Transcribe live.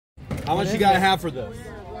How much you gotta have for this?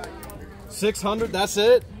 600, that's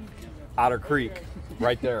it? Otter Creek,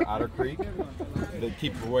 right there, Otter Creek. They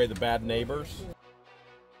keep away the bad neighbors.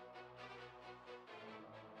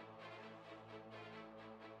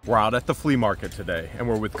 We're out at the flea market today, and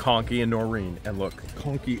we're with Conky and Noreen. And look,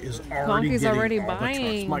 Conky is already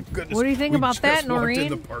buying. My goodness. What do you think about that,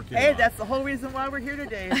 Noreen? Hey, that's the whole reason why we're here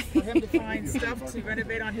today, is for him to find stuff to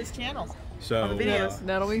renovate on his channel. So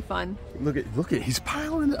that'll be fun. Look at, he's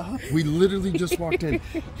piling it up. We literally just walked in.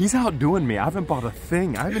 He's outdoing me. I haven't bought a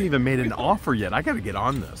thing. I haven't even made an offer yet. I gotta get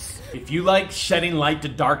on this. If you like shedding light to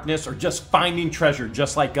darkness or just finding treasure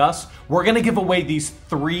just like us, we're gonna give away these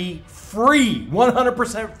 3 free,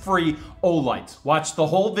 100% free O-lights. Watch the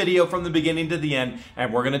whole video from the beginning to the end,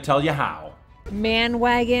 and we're gonna tell you how. Man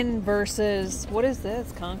wagon versus, what is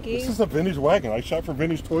this, Conky? This is a vintage wagon. I shop for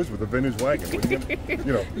vintage toys with a vintage wagon.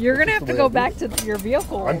 You're gonna have to go back to your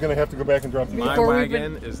vehicle. I'm gonna have to go back and drop the My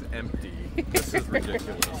wagon is empty. This is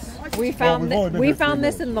ridiculous. We found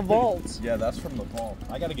this in the vault. Yeah, that's from the vault.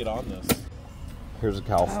 I gotta get on this. Here's a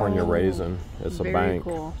California raisin. It's a bank.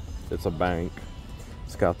 Cool. It's a bank.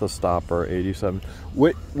 It's got the stopper, 87.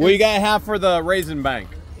 What you gotta have for the raisin bank?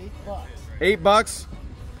 $8. $8?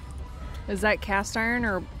 Is that cast iron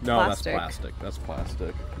or plastic? No, that's plastic. That's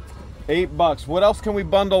plastic. $8. What else can we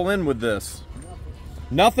bundle in with this?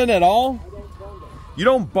 Nothing at all? You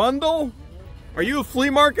don't bundle? Are you a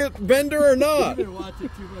flea market vendor or not? You've been watching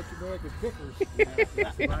too much American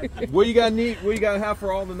Pickers. What you gotta have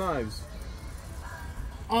for all the knives?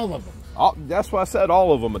 All of them. That's what I said,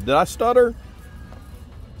 all of them. Did I stutter?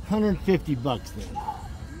 $150 then.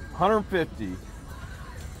 150.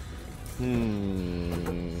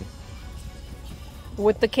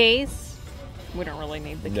 With the case? We don't really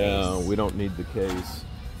need the case. No, we don't need the case.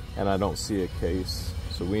 And I don't see a case.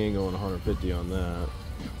 So we ain't going 150 on that.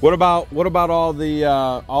 What about all the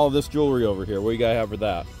all this jewelry over here? What you gotta have for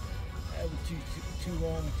that? Too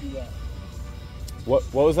long to What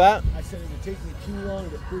was that? I said it would take me too long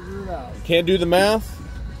to figure it out. Can't do the math?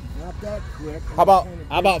 Not that quick. How about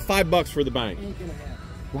 $5 for the bank? Ain't gonna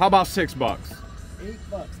happen. How about $6? $8,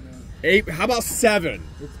 man. 8? How about 7?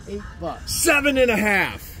 It's $8.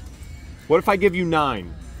 7.5. What if I give you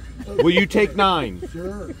 9? Will you take 9?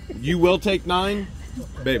 Sure. You will take 9?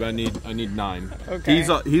 Babe, I need 9. Okay.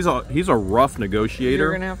 He's a rough negotiator.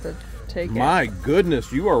 You're gonna have to take it. My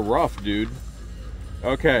goodness, you are rough, dude.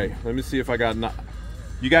 Okay, let me see if I got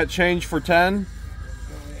You got change for 10?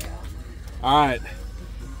 All right.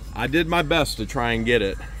 I did my best to try and get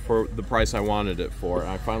it for the price I wanted it for.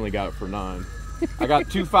 I finally got it for 9. I got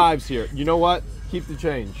 2 5s here. You know what? Keep the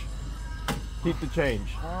change. Keep the change.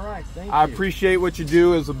 All right, thank you. I appreciate what you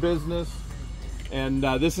do as a business, and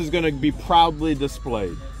this is going to be proudly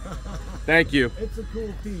displayed. Thank you. It's a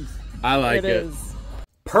cool piece. I like it. It is.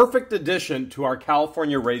 Perfect addition to our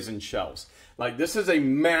California raisin shelves. Like, this is a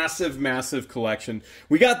massive, massive collection.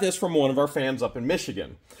 We got this from one of our fans up in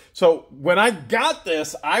Michigan. So when I got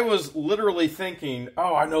this, I was literally thinking,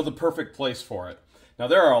 oh, I know the perfect place for it. Now,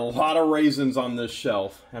 there are a lot of raisins on this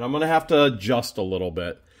shelf, and I'm going to have to adjust a little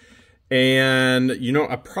bit. And, you know,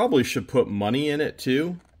 I probably should put money in it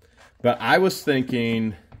too. But I was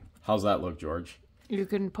thinking, how's that look, George? You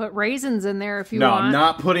can put raisins in there if you want. No, I'm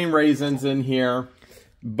not putting raisins in here.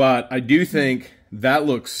 But I do think that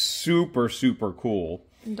looks super, super cool.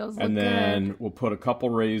 It does look And then good. we'll put a couple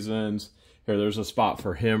raisins. Here, there's a spot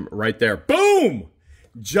for him right there. Boom!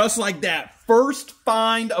 Just like that. First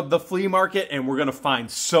find of the flea market, and we're going to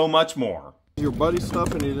find so much more. Your buddy's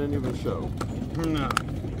stuff and he didn't even show. No.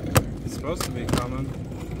 It's supposed to be coming.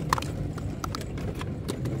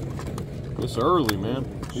 It's early, man.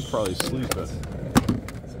 He's probably sleeping.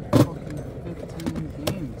 15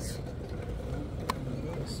 games.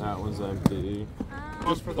 That one's empty.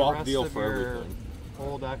 Just for the Bulk rest deal of for your everything.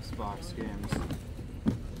 old Xbox games.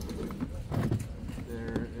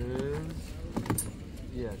 There is...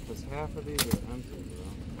 Yeah, because half of these are empty,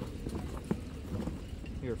 bro.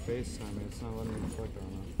 Here, FaceTime me. It's not letting me click on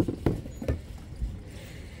it.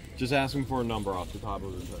 Just asking for a number off the top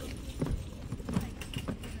of his head.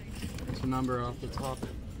 What's the number off the top?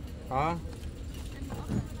 Huh?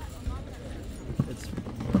 It's...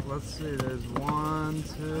 Let's see, there's 1,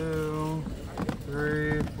 2,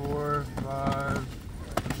 3, 4, 5...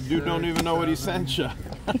 Dude don't even know what he sent you.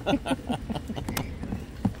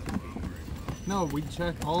 No, we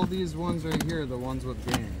checked all these ones right here, the ones with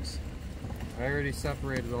games. I already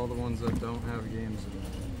separated all the ones that don't have games in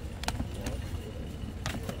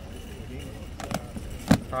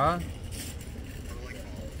them. Huh?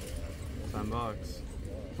 $10.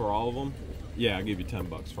 For all of them? Yeah, I'll give you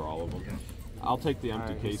 $10 for all of them. I'll take the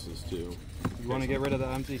empty Alright. cases too. You want to get rid of the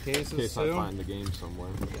empty cases in case too? I find the game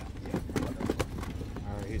somewhere.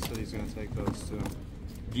 Alright, he said he's going to take those too.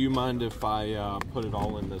 Do you mind if I put it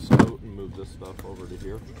all in this tote and move this stuff over to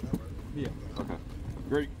here? Yeah. Okay.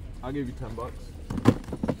 Great. I'll give you $10.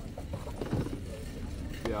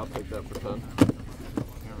 Yeah, I'll take that for 10.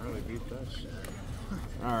 Can't really beat that shit.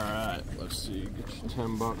 All right. Let's see. Get you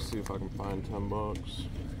 $10. See if I can find $10.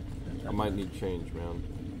 I might need change, man.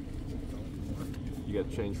 You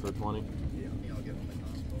got change for 20?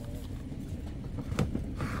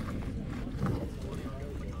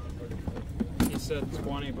 He said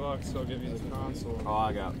 $20, he'll give you the console. Oh,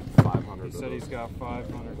 I got 500. He said he's got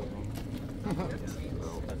 500 of them.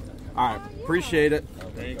 All right. Appreciate it.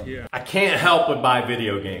 Thank you. I can't help but buy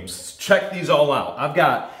video games. Check these all out. I've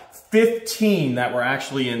got 15 that were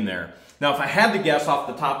actually in there. Now, if I had to guess off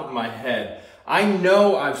the top of my head, I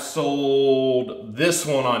know I've sold this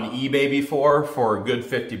one on eBay before for a good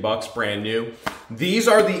 50 bucks brand new. These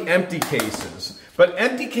are the empty cases, but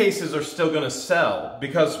empty cases are still gonna sell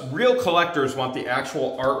because real collectors want the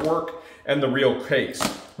actual artwork and the real case.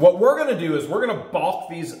 What we're gonna do is we're gonna bulk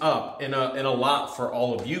these up in a lot for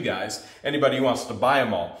all of you guys, anybody who wants to buy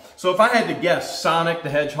them all. So if I had to guess, Sonic the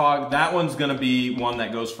Hedgehog, that one's gonna be one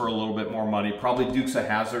that goes for a little bit more money, probably Dukes of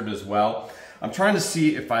Hazzard as well. I'm trying to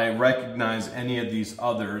see if I recognize any of these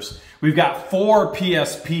others. We've got 4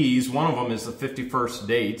 PSPs. One of them is the 51st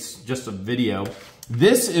Dates, just a video.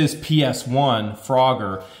 This is PS1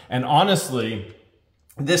 Frogger, and honestly,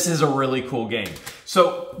 this is a really cool game.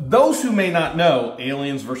 So those who may not know,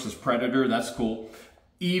 Aliens versus Predator, that's cool.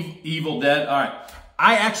 Evil Dead, all right.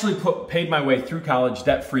 I actually paid my way through college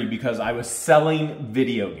debt-free because I was selling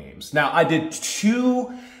video games. Now, I did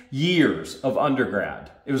 2 years of undergrad.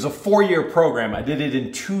 It was a 4-year program. I did it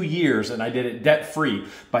in 2 years, and I did it debt-free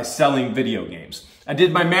by selling video games. I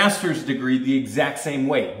did my master's degree the exact same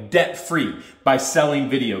way, debt-free by selling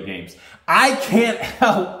video games. I can't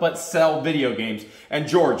help but sell video games. And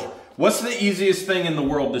George, what's the easiest thing in the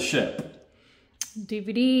world to ship?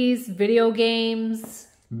 DVDs, video games.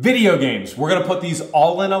 Video games. We're going to put these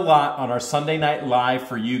all in a lot on our Sunday Night Live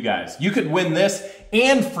for you guys. You could win this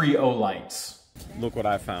and free O-Lights. Look what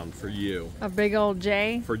I found for you. A big old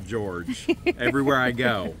J. For George. Everywhere I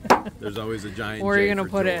go, there's always a giant Where are J you gonna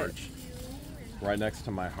for put George. Right next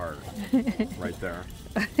to my heart. Right there.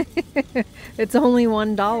 It's only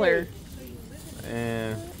 $1.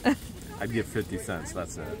 I'd give 50 cents,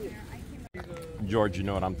 that's it. George, you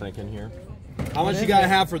know what I'm thinking here? How much you gotta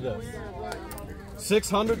have for this?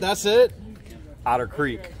 600, that's it? Otter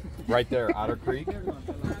Creek. Right there, Otter Creek.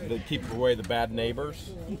 They keep away the bad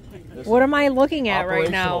neighbors. What am I looking at right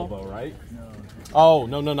Operational, now? though, right? Oh,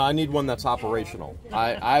 no, I need one that's operational.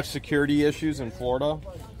 I have security issues in Florida,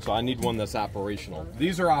 so I need one that's operational.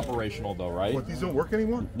 These are operational, though, right? What, these don't work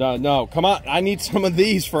anymore? No, come on. I need some of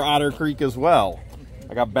these for Otter Creek as well.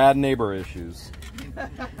 I got bad neighbor issues.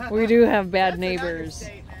 We do have bad neighbors.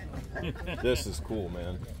 This is cool,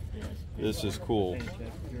 man. This is cool.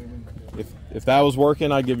 If that was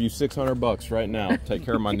working, I'd give you 600 bucks right now. Take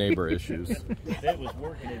care of my neighbor issues. If that was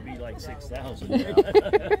working, it'd be like 6,000.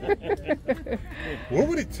 What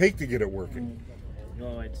would it take to get it working?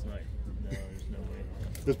 No, it's not. No, there's no way.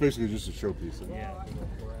 That's basically just a showpiece. Yeah.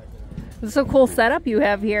 This is a cool setup you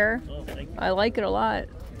have here. Well, thank you. I like it a lot.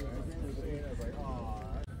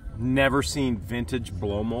 Never seen vintage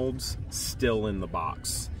blow molds still in the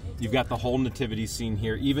box. You've got the whole nativity scene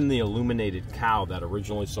here, even the illuminated cow that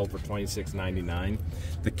originally sold for $26.99.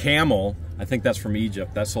 The camel, I think that's from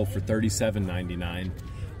Egypt, that sold for $37.99.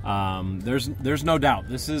 There's no doubt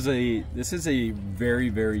this is a very,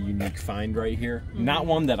 very unique find right here. Not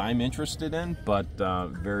one that I'm interested in, but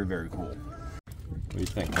very, very cool. What do you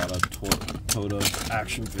think about a Toto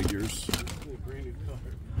action figures?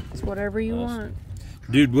 It's whatever you want.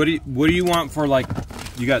 Dude, what do you want for, like,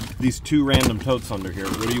 you got these 2 random totes under here.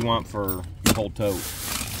 What do you want for the whole tote?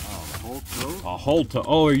 Whole tote? A whole tote.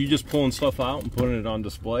 Oh, are you just pulling stuff out and putting it on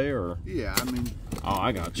display, or? Yeah, I mean, Oh,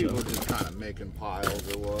 I got you. people just kind of making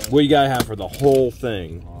piles or what. What you gotta have for the whole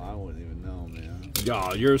thing? Oh, I wouldn't even know, man.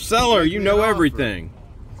 God, you're a seller. You know everything.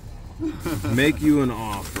 Make you an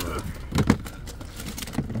offer.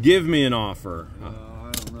 Give me an offer.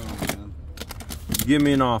 I don't know, man. Give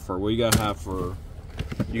me an offer. What you gotta have for?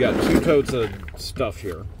 You got 2 totes of stuff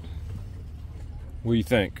here. What do you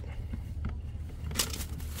think?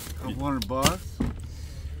 $200?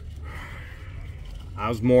 I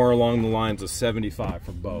was more along the lines of 75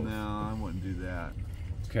 for both. No, I wouldn't do that.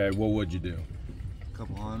 Okay, what would you do? A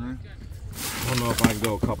couple hundred? I don't know if I can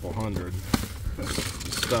go a couple hundred. This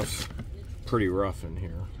stuff's pretty rough in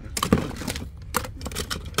here.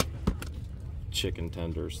 chicken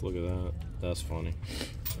tenders. Look at that. That's funny.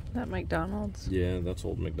 That McDonald's. Yeah, that's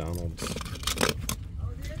old McDonald's.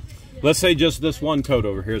 Let's say just this one tote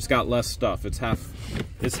over here. It's got less stuff. It's half.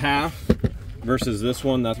 It's half versus this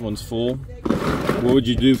one. That one's full. What would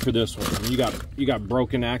you do for this one? You got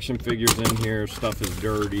broken action figures in here. Stuff is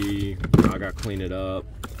dirty. I got to clean it up.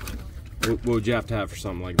 What would you have to have for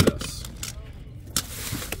something like this?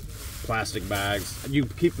 Plastic bags. You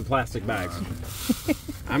keep the plastic bags.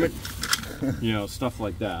 You know, stuff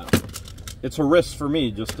like that. It's a risk for me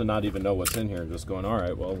just to not even know what's in here and just going, all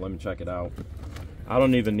right, well, let me check it out. I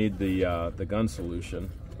don't even need the gun solution.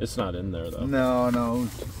 It's not in there though. No, no,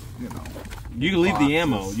 you know. You can leave boxes. the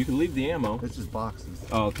ammo. You can leave the ammo. It's just boxes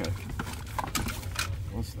Oh, okay.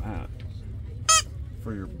 What's that?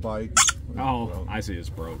 for your bike. Oh, I see. It's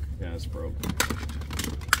broke. Yeah, it's broke.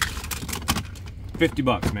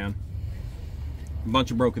 $50, man. A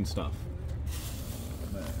bunch of broken stuff.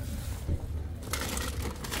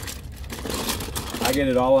 I get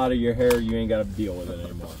it all out of your hair. You ain't got to deal with it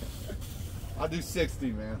anymore. I'll do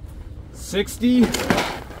 60, man. 60? A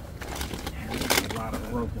lot of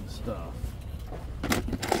broken stuff.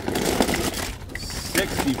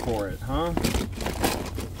 60 for it, huh?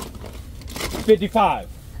 55.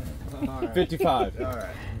 All right. 55. All right.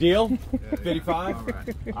 Deal? Yeah, 55? All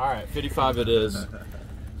right. All right, 55 it is.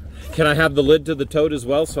 Can I have the lid to the tote as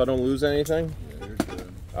well so I don't lose anything? Yeah, you're good.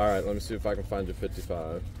 All right, let me see if I can find you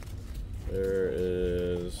 55.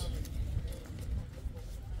 There's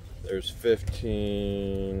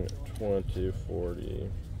 15, 20, 40.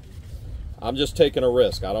 I'm just taking a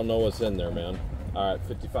risk. I don't know what's in there, man. All right,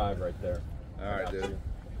 55 right there. All right, dude.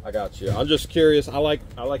 I got you. I'm just curious. I like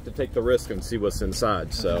to take the risk and see what's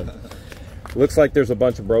inside. So, looks like there's a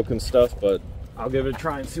bunch of broken stuff, but I'll give it a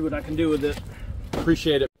try and see what I can do with it.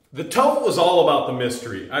 Appreciate it. The tote was all about the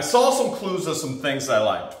mystery. I saw some clues of some things I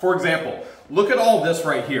liked. For example, look at all this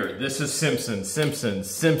right here. This is Simpsons,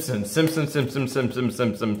 Simpsons, Simpsons, Simpsons, Simpsons, Simpsons,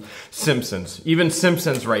 Simpsons, Simpsons. Even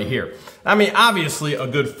Simpsons right here. I mean, obviously a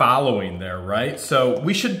good following there, right? So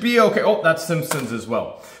we should be okay. Oh, that's Simpsons as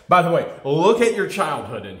well. By the way, look at your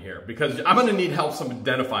childhood in here because I'm going to need help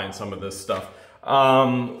identifying some of this stuff.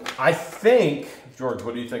 I think, George,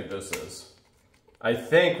 what do you think this is? I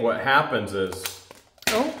think what happens is,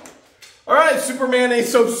 oh, all right, Superman ain't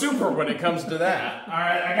so super when it comes to that. All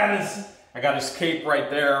right, I got his cape right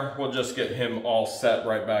there. We'll just get him all set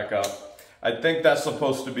right back up. I think that's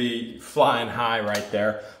supposed to be flying high right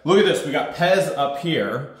there. Look at this. We got Pez up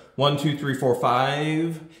here. 1, 2, 3, 4,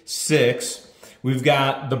 5, 6. We've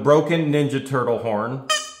got the broken Ninja Turtle horn.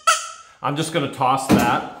 I'm just going to toss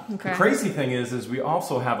that. Okay. The crazy thing is we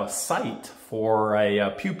also have a sight for a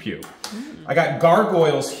pew pew. I got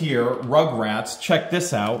gargoyles here, Rugrats. Check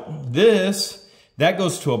this out. That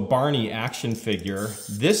goes to a Barney action figure.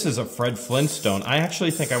 This is a Fred Flintstone. I actually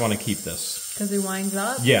think I want to keep this. Because he winds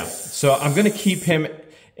up? Yeah. So I'm going to keep him.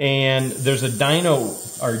 And there's a Dino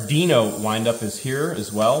wind up is here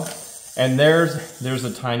as well. And there's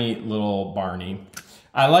a tiny little Barney.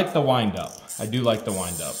 I like the wind up. I do like the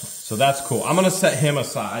wind up. So that's cool. I'm going to set him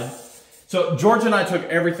aside. So George and I took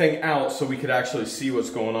everything out so we could actually see what's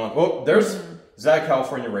going on. Oh, there's is that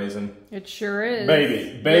California raisin? It sure is.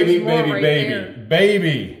 Baby, baby, baby, right baby, there.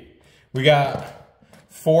 Baby. We got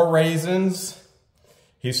 4 raisins.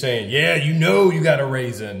 He's saying, yeah, you know you got a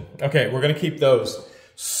raisin. Okay, we're going to keep those.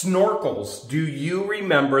 Snorkels. Do you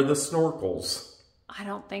remember the snorkels? I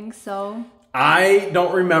don't think so. I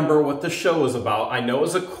don't remember what the show was about. I know it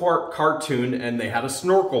was a cartoon and they had a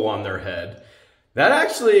snorkel on their head. That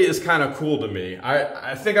actually is kind of cool to me.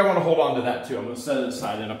 I think I want to hold on to that too. I'm going to set it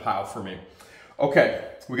aside in a pile for me. Okay,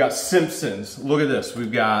 we got Simpsons. Look at this.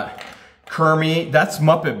 We've got Kermie. That's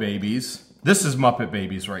Muppet Babies. This is Muppet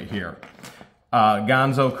Babies right here.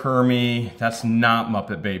 Gonzo, Kermie. That's not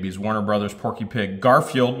Muppet Babies. Warner Brothers, Porky Pig.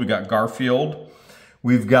 Garfield. We got Garfield.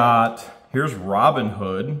 We've got, here's Robin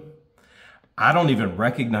Hood. I don't even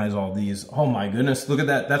recognize all these. Oh my goodness, look at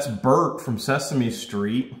that. That's Bert from Sesame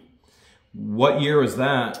Street. What year was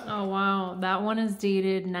that? Oh, wow. That one is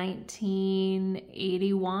dated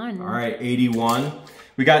 1981. All right, 81.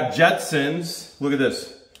 We got Jetsons. Look at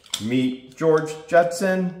this. Meet George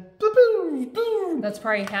Jetson. That's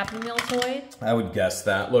probably a Happy Meal toy. I would guess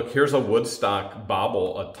that. Look, here's a Woodstock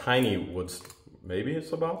bobble, a tiny Woodstock. Maybe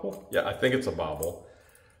it's a bobble? Yeah, I think it's a bobble.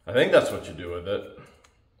 I think that's what you do with it.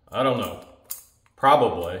 I don't know.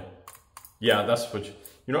 Probably. Yeah, that's what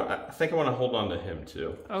you know, I think I want to hold on to him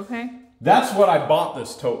too. Okay. That's what I bought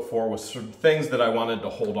this tote for, was some things that I wanted to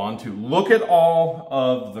hold on to. Look at all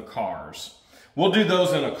of the cars. We'll do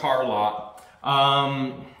those in a car lot.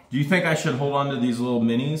 Do you think I should hold on to these little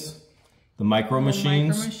minis? The micro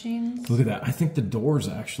machines. Micro machines. Look at that. I think the doors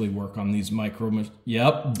actually work on these micro machines.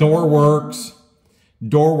 Yep, door works.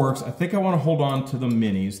 Door works. I think I want to hold on to the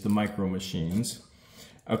minis, the micro machines.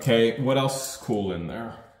 Okay, what else is cool in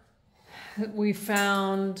there? We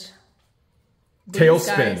found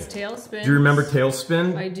Tailspin. Tailspin. Do you remember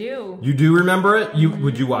Tailspin? I do. You do remember it?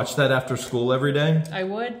 Would you watch that after school every day? I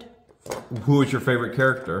would. Who was your favorite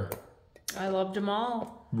character? I loved them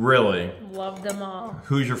all. Really? Loved them all.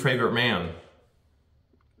 Who's your favorite man?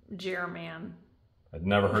 Jerman. I'd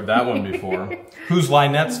never heard that one before. Who's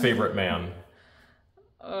Lynette's favorite man?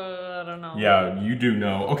 I don't know. Yeah, you do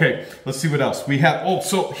know. Okay, let's see what else we have. Oh,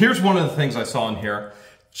 so here's one of the things I saw in here.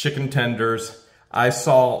 Chicken tenders. I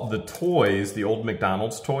saw the toys, the old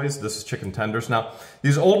McDonald's toys. This is chicken tenders. Now,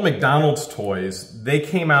 these old McDonald's toys, they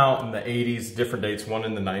came out in the 80s, different dates, one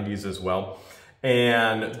in the 90s as well.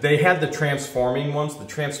 And they had the transforming ones. The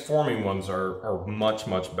transforming ones are much,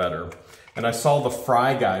 much better. And I saw the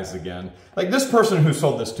Fry Guys again. Like, this person who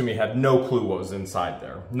sold this to me had no clue what was inside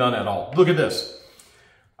there. None at all. Look at this.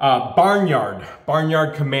 Barnyard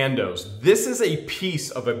Commandos. This is a piece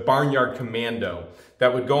of a Barnyard Commando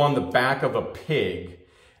that would go on the back of a pig.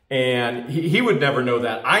 And he would never know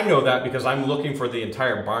that. I know that because I'm looking for the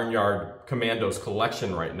entire Barnyard Commandos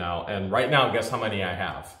collection right now. And right now, guess how many I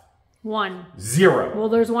have? 1. 0. Well,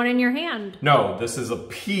 there's one in your hand. No, this is a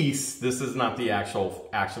piece. This is not the actual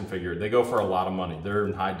action figure. They go for a lot of money. They're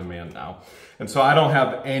in high demand now. And so I don't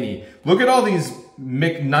have any. Look at all these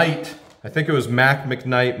McKnight. I think it was Mac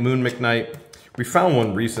McKnight, Moon McKnight. We found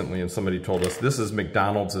one recently and somebody told us this is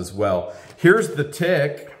McDonald's as well. Here's the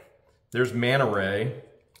Tick. There's Manta Ray.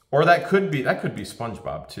 Or that could be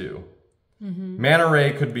SpongeBob too. Manta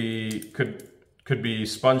Ray could be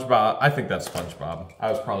SpongeBob. I think that's SpongeBob. I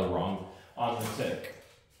was probably wrong on the Tick.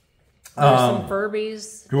 There's some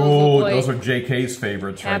Furbies. Cool. Those are JK's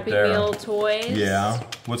favorites right there. Happy Meal toys. Yeah.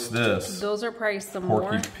 What's this? Those are probably some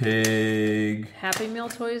Porky more. Pig. Happy Meal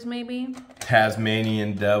toys, maybe.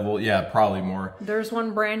 Tasmanian Devil. Yeah, probably more. There's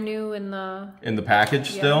one brand new in the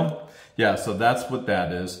package still. Yeah. So that's what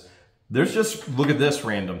that is. There's just, look at this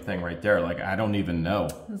random thing right there. Like, I don't even know.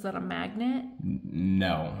 Is that a magnet?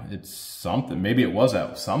 No, it's something. Maybe it was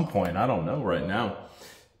at some point. I don't know right now.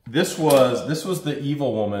 This was the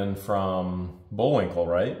evil woman from Bullwinkle,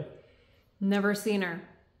 right? Never seen her.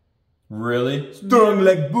 Really? Strong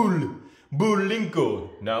like bull. Bullwinkle.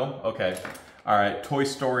 No? Okay. All right. Toy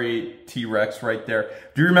Story T-Rex right there.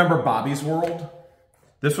 Do you remember Bobby's World?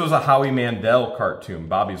 This was a Howie Mandel cartoon,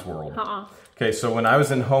 Bobby's World. Okay, so when I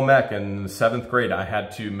was in home ec in 7th grade, I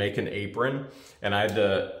had to make an apron and I had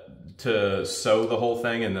to sew the whole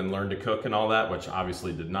thing and then learn to cook and all that, which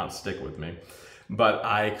obviously did not stick with me. But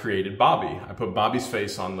I created Bobby. I put Bobby's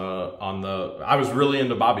face on the, I was really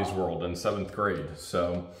into Bobby's World in 7th grade.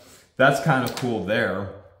 So that's kind of cool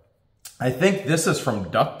there. I think this is from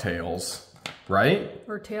DuckTales, right?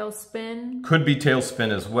 Or Tailspin. Could be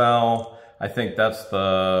Tailspin as well. I think that's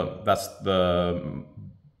the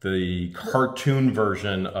cartoon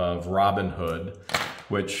version of Robin Hood,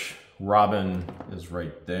 which Robin is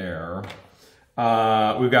right there.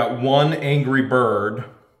 We've got one Angry Bird,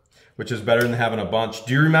 which is better than having a bunch.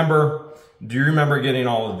 Do you remember getting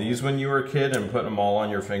all of these when you were a kid and putting them all on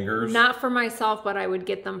your fingers? Not for myself, but I would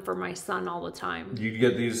get them for my son all the time. You'd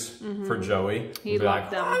get these for Joey? He loved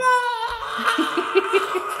them.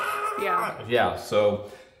 Yeah. Yeah, so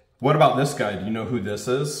what about this guy? Do you know who this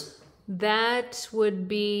is? That would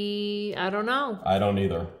be, I don't know. I don't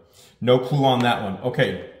either. No clue on that one.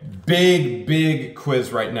 Okay, big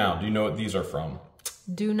quiz right now. Do you know what these are from?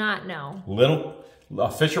 Do not know.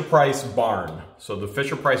 A Fisher-Price barn. So the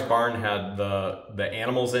Fisher-Price barn had the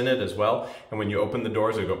animals in it as well. And when you open the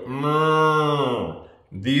doors, they go, mmm.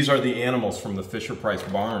 These are the animals from the Fisher-Price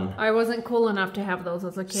barn. I wasn't cool enough to have those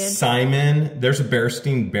as a kid. Simon. There's a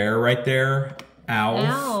Bearstein Bear right there. Alf.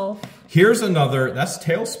 Alf. Here's another. That's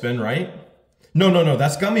Tailspin, right? No.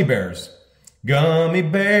 That's Gummy Bears. Gummy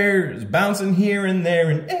Bears bouncing here and there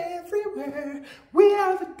and everywhere. We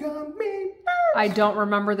are the Gummy Bears. I don't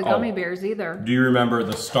remember the Gummy Bears either. Do you remember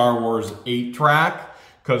the Star Wars 8-track?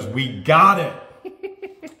 Because we got it.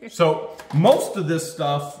 So most of this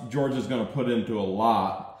stuff George is going to put into a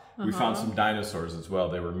lot. We found some dinosaurs as well.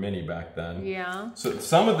 They were mini back then. Yeah. So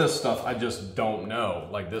some of this stuff I just don't know.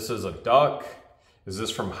 Like this is a duck. Is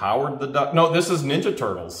this from Howard the Duck? No, this is Ninja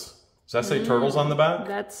Turtles. Does that say Turtles on the back?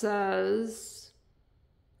 That says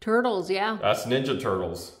Turtles, yeah. That's Ninja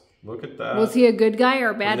Turtles. Look at that. Was he a good guy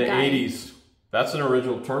or a bad guy? guy? From the 80s. That's an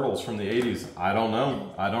original Turtles from the 80s. I don't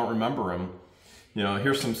know. I don't remember him. You know,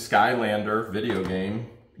 here's some Skylander video game.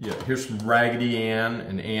 Yeah, here's some Raggedy Ann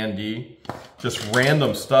and Andy. Just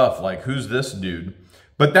random stuff like, who's this dude?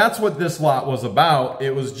 But that's what this lot was about.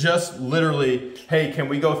 It was just literally, hey, can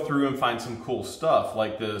we go through and find some cool stuff?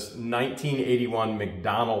 Like this 1981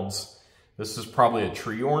 McDonald's. This is probably a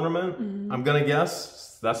tree ornament, I'm gonna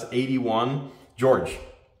guess. That's 81. George,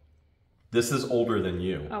 this is older than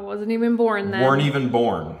you. I wasn't even born then. Weren't even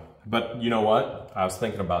born. But you know what? I was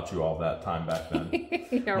thinking about you all that time back then.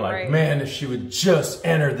 You're like, right. man, if she would just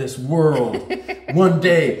enter this world, one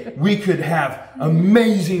day we could have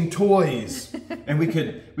amazing toys, and we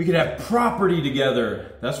could have property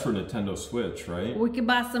together. That's for Nintendo Switch, right? We could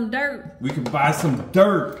buy some dirt. We could buy some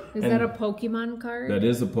dirt. Is that a Pokemon card? That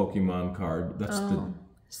is a Pokemon card. That's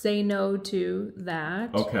Say no to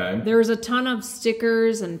that. Okay. There's a ton of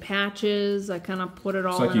stickers and patches. I kind of put it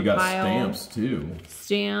all Looks like in you a got pile. stamps too.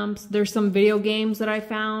 Stamps. There's some video games that I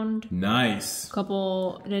found. Nice. A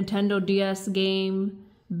couple Nintendo DS game,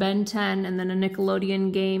 Ben 10, and then a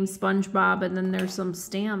Nickelodeon game, SpongeBob, and then there's some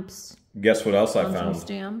stamps. Guess what else I Some found?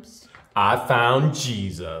 stamps. I found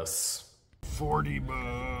Jesus.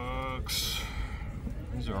 $40.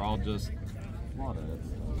 These are all just,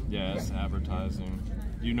 yeah, it's advertising.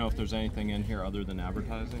 Do you know if there's anything in here other than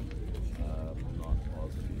advertising? Not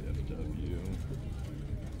VFW.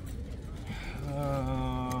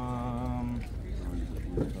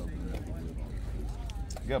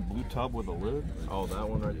 You got a blue tub with a lid? Oh, that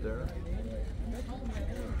one right there.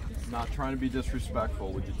 Not trying to be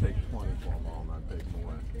disrespectful. Would you take 20 for them all? Not take them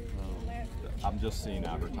away. I'm just seeing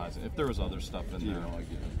advertising. If there was other stuff in there,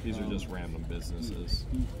 these are just random businesses.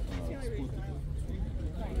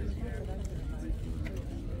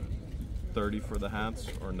 $30 for the hats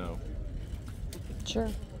or no? Sure.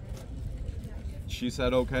 She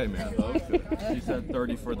said okay, man. She said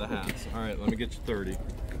 30 for the hats. All right, let me get you 30.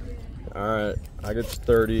 All right, I get you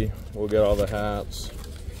 30. We'll get all the hats.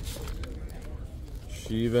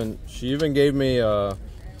 She even gave me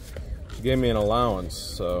an allowance.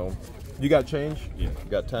 So, you got change? Yeah. You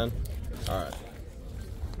got 10? All right.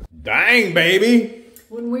 Dang, baby.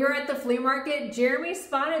 When we were at the flea market, Jeremy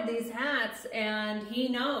spotted these hats and he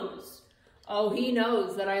knows. Oh, he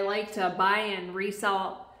knows that I like to buy and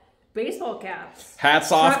resell baseball caps.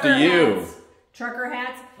 Hats off to you. Hats, trucker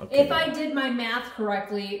hats. Okay. If I did my math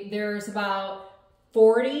correctly, there's about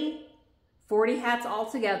 40 hats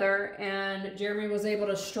altogether, and Jeremy was able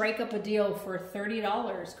to strike up a deal for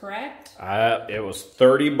 $30, correct? It was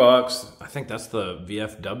 $30. I think that's the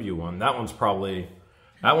VFW one. That one's probably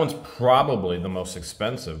the most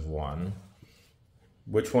expensive one.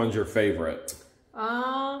 Which one's your favorite?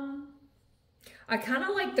 I kind of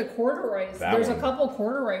like the corduroys. That There's one. a couple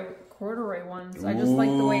corduroy ones. I just like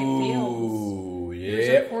the way it feels. Ooh, Here's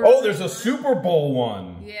yeah. a corduroy. Oh, there's a Super Bowl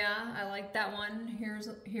one. Yeah, I like that one.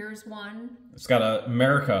 Here's one. It's got a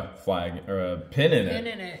America flag or a pin in Pin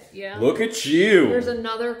it. in it, yeah. Look at you. There's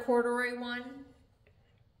another corduroy one.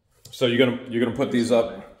 So you're gonna put these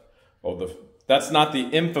up. Oh, that's not the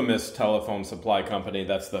infamous telephone supply company.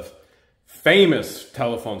 That's the famous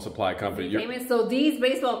telephone supply company. Famous. So these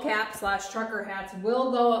baseball caps / trucker hats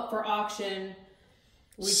will go up for auction.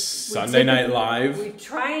 Sunday Night Live. We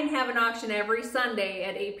try and have an auction every Sunday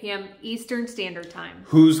at 8 p.m. Eastern Standard Time.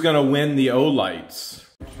 Who's gonna win the O-Lights?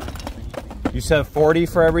 You said 40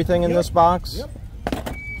 for everything in this box? Yep.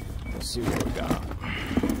 Let's see what we got.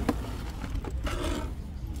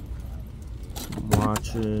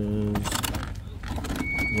 Watches,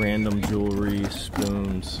 random jewelry,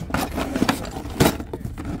 spoons.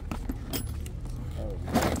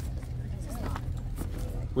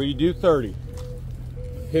 Will you do 30?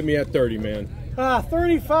 Hit me at 30, man.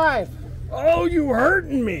 35. Oh, you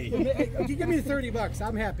hurting me. You give me $30.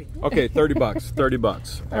 I'm happy. Okay, 30 bucks. 30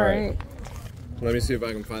 bucks. All right. Let me see if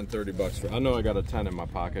I can find 30 bucks for. I know I got a 10 in my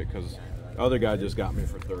pocket because the other guy just got me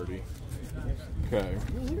for 30. Okay.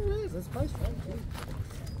 That's price right.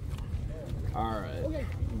 All right. Okay.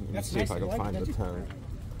 Let's That's see nice. if I can I like find that the too. 10.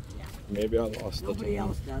 Maybe I lost the 10.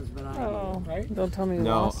 does, but I Oh, Right? don't tell me you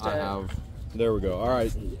No, lost I it. have. There we go. All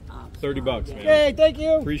right. 30 bucks, man. Hey, thank you.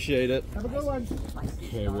 Appreciate it. Have a good one.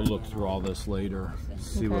 Okay, we'll look through all this later.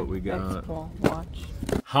 See what we got. That's cool. Watch.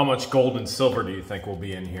 How much gold and silver do you think will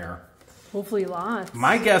be in here? Hopefully lots.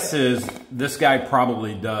 My guess is this guy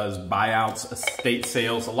probably does buyouts, estate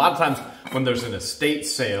sales. A lot of times when there's an estate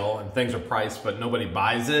sale and things are priced but nobody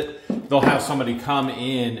buys it, they'll have somebody come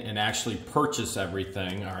in and actually purchase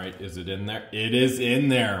everything. All right, is it in there? It is in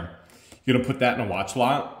there. You gonna put that in a watch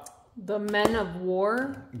lot? The Men of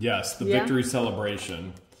War. Yes, the Yeah. victory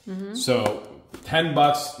celebration. So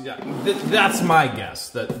 $10. Yeah, that's my guess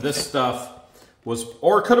that this stuff was,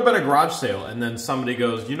 or it could have been a garage sale, and then somebody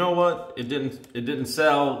goes, you know what? It didn't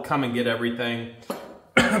sell. Come and get everything.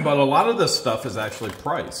 But a lot of this stuff is actually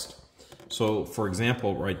priced. So, for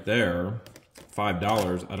example, right there,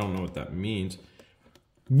 $5. I don't know what that means.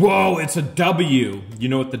 Whoa, it's a W. You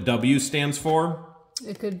know what the W stands for?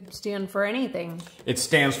 It could stand for anything. It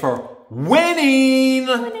stands for winning.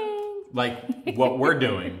 Winning. Like what we're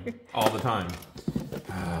doing all the time.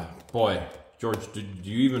 Boy, George, do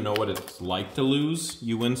you even know what it's like to lose?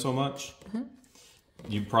 You win so much? Mm-hmm.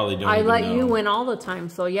 You probably don't. I let you win all the time,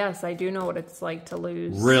 so yes, I do know what it's like to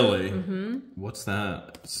lose. Really? Mm-hmm. What's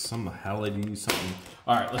that? Some LED something.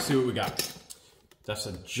 All right, let's see what we got. That's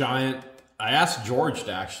a giant. I asked George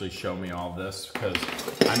to actually show me all this because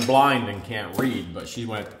I'm blind and can't read, but she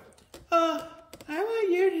went, I want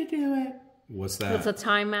you to do it. What's that? It's a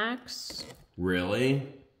Timex. Really?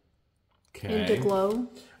 Okay. Interglow.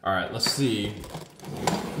 All right, let's see.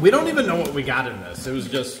 We don't even know what we got in this. It was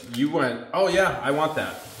just, you went, oh yeah, I want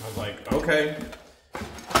that. I was like, okay.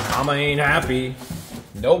 Mama ain't happy.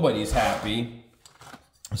 Nobody's happy.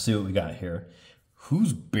 Let's see what we got here.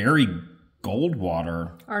 Who's Barry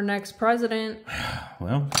Goldwater? Our next president.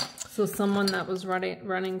 Well. So someone that was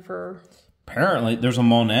running for... Apparently, there's a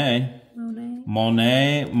Monet.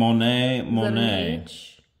 Monet.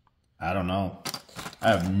 I don't know. I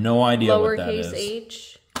have no idea what that is. Lowercase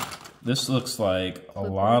h. This looks like a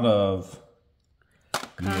lot of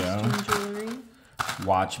jewelry.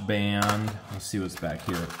 Watch band. Let's see what's back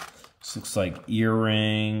here. This looks like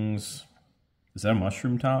earrings. Is that a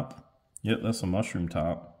mushroom top? Yep, that's a mushroom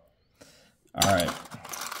top. All right.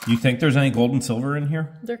 You think there's any gold and silver in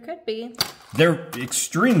here? There could be. There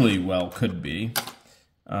extremely well could be.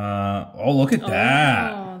 Oh, look at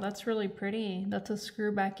that. Oh, that's really pretty. That's a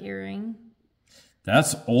screwback earring.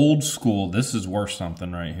 That's old school. This is worth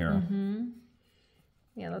something right here. Mm-hmm.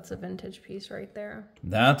 Yeah, that's a vintage piece right there.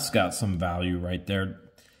 That's got some value right there.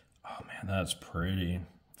 Oh, man, that's pretty.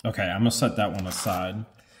 Okay, I'm going to set that one aside.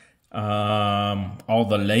 All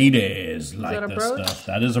the ladies like this stuff.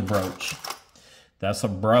 That is a brooch. That's a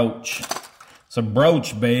brooch. It's a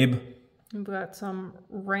brooch, babe. We've got some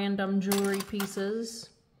random jewelry pieces.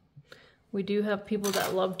 We do have people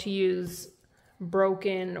that love to use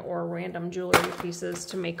broken or random jewelry pieces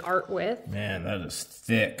to make art with. Man, that is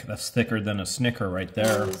thick. That's thicker than a Snicker right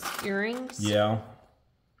there. Those earrings. Yeah.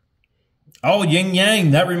 Oh, yin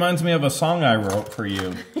yang. That reminds me of a song I wrote for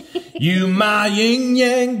you. You my yin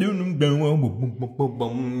yang. You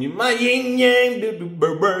my yin yang.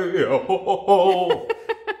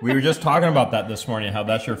 We were just talking about that this morning, how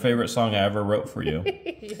that's your favorite song I ever wrote for you.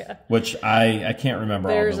 Yeah. Which I can't remember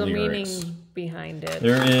all the lyrics. There's a meaning behind it.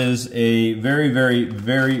 There is a very, very,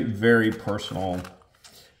 very, very personal,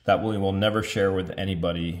 that we will never share with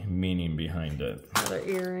anybody, meaning behind it. Another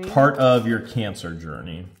earring. Part of your cancer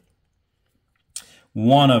journey.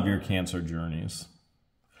 One of your cancer journeys.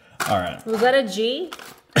 All right. Was that a G?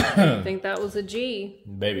 I think that was a G.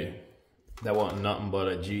 Baby, that wasn't nothing but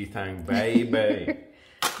a G thing, baby.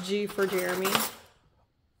 G for Jeremy.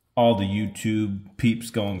 All the YouTube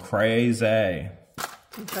peeps going crazy.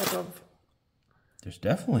 Some type of There's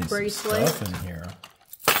definitely bracelet. some stuff in here.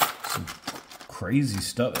 Some crazy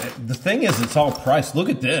stuff. The thing is, it's all priced. Look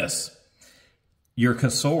at this. Your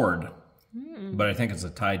sword. But I think it's a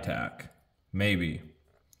tie tack. Maybe.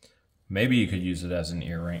 Maybe you could use it as an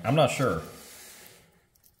earring. I'm not sure.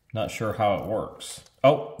 Not sure how it works.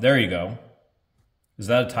 Oh, there you go. Is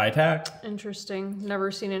that a tie tack? Interesting.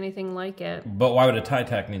 Never seen anything like it. But why would a tie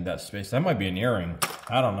tack need that space? That might be an earring.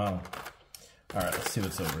 I don't know. All right, let's see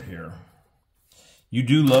what's over here. You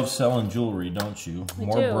do love selling jewelry, don't you?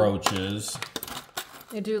 More brooches.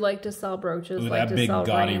 I do like to sell brooches. Ooh, like that big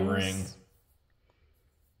gaudy rings. ring.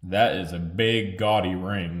 That is a big gaudy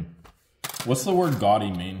ring. What's the word gaudy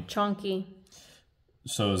mean? Chunky.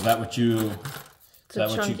 So is that what you... It's a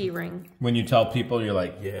chunky ring. When you tell people, you're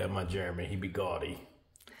like, yeah, my Jeremy, he be gaudy.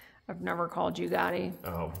 I've never called you gaudy.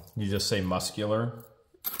 Oh, you just say muscular?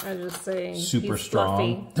 I just say super he's strong.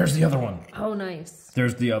 Fluffy. There's the other one. Oh, nice.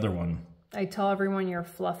 There's the other one. I tell everyone you're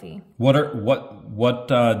fluffy. What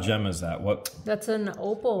gem is that? What? That's an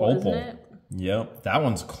opal, isn't it? Yep. That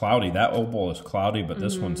one's cloudy. That opal is cloudy, but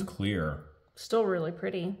this one's clear. Still really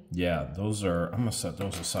pretty. Yeah, those are... I'm going to set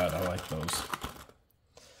those aside. I like those.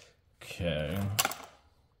 Okay.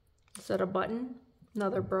 Is that a button?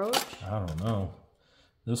 Another brooch? I don't know.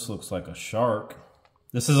 This looks like a shark.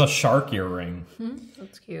 This is a shark earring.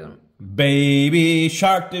 That's cute. Baby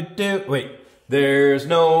shark do-do. Wait. There's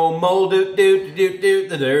no mole do-do-do-do-do.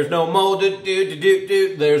 There's no mole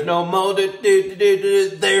do-do-do-do-do. There's no mole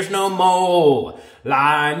do-do-do-do-do. There's no mole.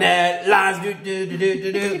 Lionette lines, do do do do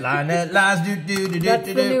do do. Lionette lines, do do do do. That's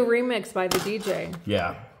the new remix by the DJ.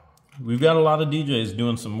 Yeah, we've got a lot of DJs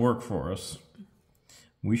doing some work for us.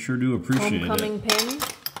 We sure do appreciate Homecoming it. pin.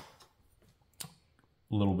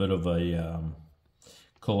 A little bit of a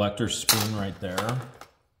collector's spoon right there.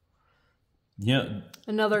 Yeah.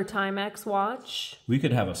 Another Timex watch. We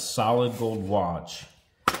could have a solid gold watch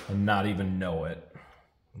and not even know it.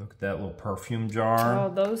 Look at that little perfume jar.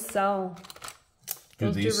 Oh, those sell. Do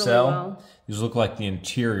Those these do really sell? well. These look like the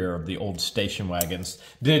interior of the old station wagons.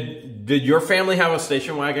 Did your family have a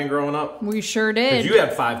station wagon growing up? We sure Because did. you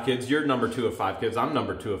had 5 kids. You're number 2 of 5 kids. I'm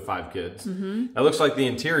number 2 of 5 kids. That looks like the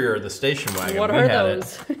interior of the station wagon. What We are had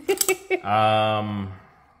those? It.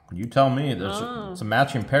 You tell me. It's a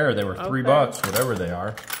matching pair. They were $3, whatever they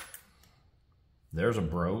are. There's a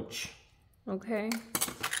brooch. Okay.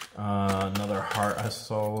 Another heart I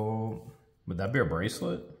saw. Would that be a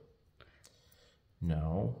bracelet?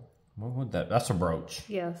 No. What would that? That's a brooch.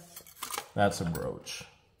 Yes. That's a brooch.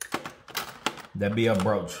 That'd be a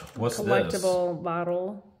brooch. What's this? Collectible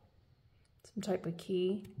bottle. Some type of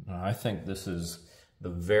key. I think this is the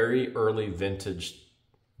very early vintage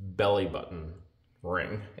belly button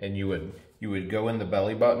ring, and you would go in the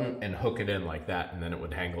belly button and hook it in like that, and then it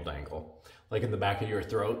would hangle dangle, like in the back of your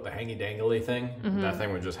throat, the hangy dangly thing. That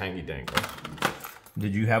thing would just hangy dangle.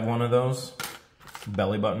 Did you have one of those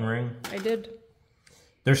belly button ring? I did.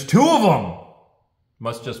 There's 2 of them.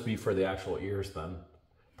 Must just be for the actual ears then.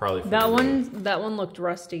 Probably for That the ears. that one looked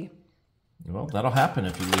rusty. Well, that'll happen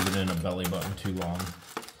if you leave it in a belly button too long.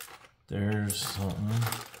 There's something.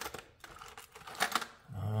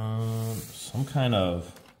 Some kind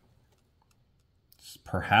of,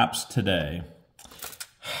 perhaps today.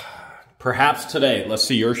 Perhaps today. Let's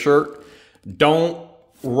see your shirt. Don't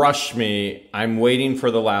rush me. I'm waiting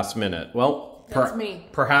for the last minute. Well, That's me.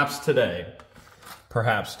 Perhaps today.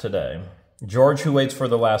 Perhaps today. George, who waits for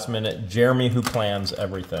the last minute. Jeremy, who plans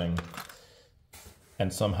everything.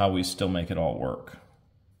 And somehow we still make it all work.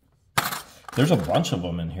 There's a bunch of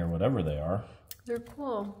them in here, whatever they are. They're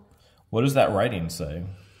cool. What does that writing say?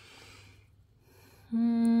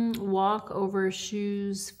 Walk over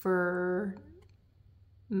shoes for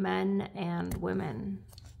men and women.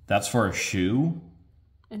 That's for a shoe?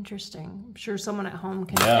 Interesting. I'm sure someone at home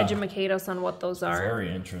can Yeah. educate us on what those are. Very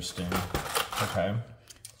interesting. Okay.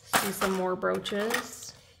 See some more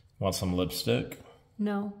brooches. Want some lipstick?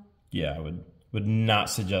 No. Yeah, I would not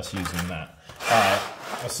suggest using that. All right,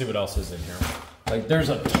 let's see what else is in here. Like, there's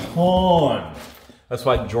a ton. That's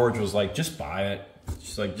why George was like, just buy it.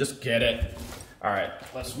 She's like, just get it. All right,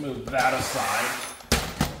 let's move that aside.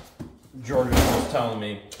 George was telling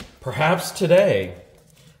me, perhaps today.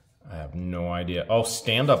 I have no idea. Oh,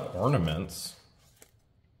 stand-up ornaments.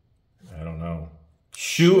 I don't know.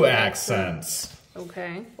 Shoe accents.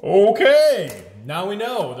 Okay. Okay, now we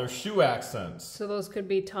know. They're shoe accents. So those could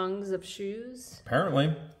be tongues of shoes?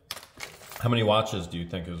 Apparently. How many watches do you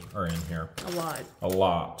think are in here? A lot. A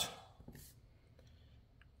lot.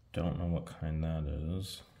 Don't know what kind that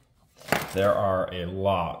is. There are a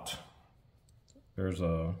lot. There's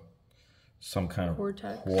some kind of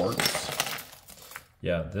quartz.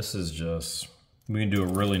 Yeah, this is just, we can do a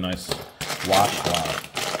really nice watch swap.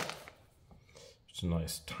 It's a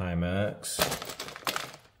nice Timex.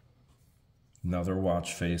 Another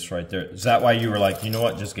watch face right there. Is that why you were like, you know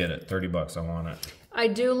what, just get it, $30, I want it. I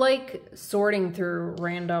do like sorting through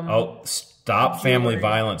random. Oh, stop family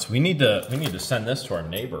violence. We need to send this to our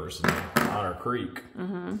neighbors in Otter Creek.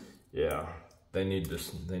 Yeah, they need to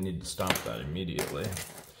stop that immediately.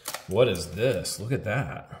 What is this? Look at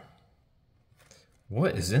that.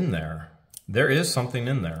 What is in there? There is something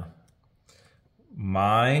in there.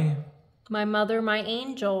 My mother, my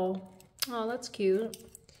angel. Oh, that's cute.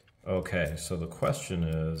 Okay, so the question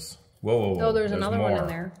is, whoa. Oh, there's another more. one in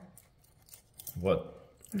there. What?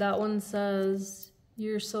 That one says,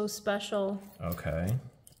 "You're so special." Okay.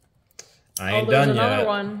 I ain't there's done yet. another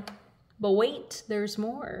one. But wait, there's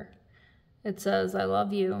more. It says, "I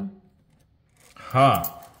love you." Huh.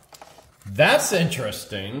 That's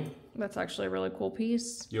interesting. That's actually a really cool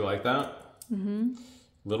piece. You like that? Mm-hmm.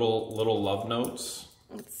 Little love notes.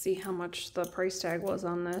 Let's see how much the price tag was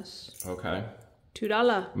on this. Okay.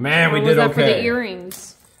 $2. Man, we Or did was that okay. for the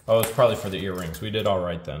earrings? Oh, it's probably for the earrings. We did all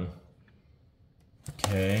right then.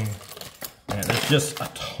 Okay. Man, there's just a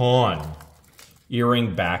ton.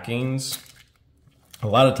 Earring backings. A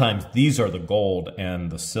lot of times these are the gold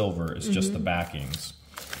and the silver is just the backings.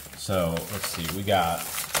 So let's see. We got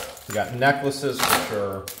necklaces for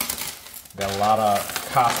sure. We got a lot of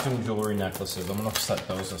costume jewelry necklaces. I'm gonna set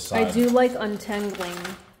those aside. I do like untangling.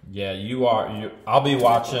 Yeah, you are. I'll be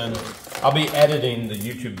watching. I'll be editing the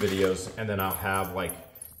YouTube videos, and then I'll have like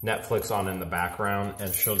Netflix on in the background,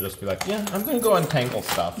 and she'll just be like, yeah, I'm gonna go untangle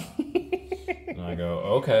stuff. And I go,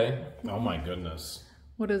 okay. Oh my goodness.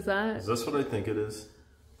 What is that? Is this what I think it is?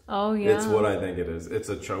 Oh yeah. It's what I think it is. It's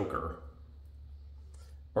a choker.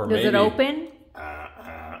 Or Does it open?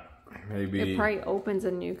 Maybe. It probably opens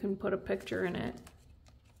and you can put a picture in it.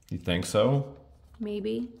 You think so?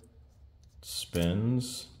 Maybe.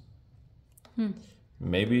 Spins.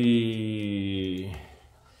 Maybe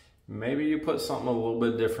you put something a little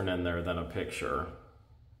bit different in there than a picture.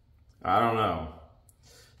 I don't know.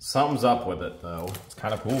 Something's up with it though. It's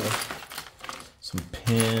kind of cool. Some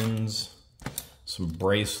pins, some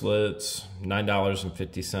bracelets,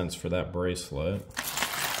 $9.50 for that bracelet.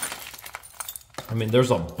 I mean,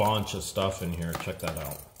 there's a bunch of stuff in here. Check that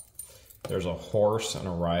out. There's a horse and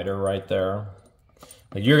a rider right there.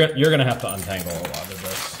 Like you're gonna have to untangle a lot of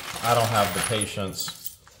this. I don't have the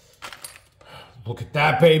patience. Look at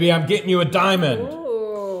that, baby! I'm getting you a diamond.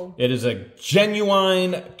 Ooh. It is a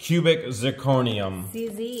genuine cubic zirconium.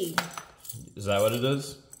 CZ. Is that what it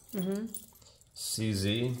is? Mm-hmm.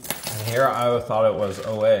 CZ. And here I thought it was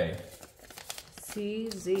OA.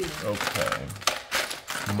 CZ. Okay.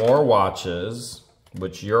 More watches,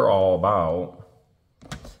 which you're all about.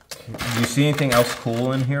 Do you see anything else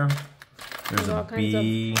cool in here? There's a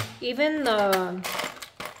B. Even the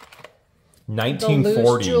 1940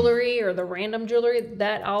 loose jewelry or the random jewelry,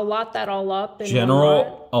 that I'll lot that all up in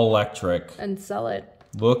General Electric and sell it.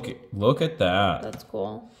 Look at that. That's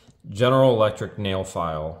cool. General Electric nail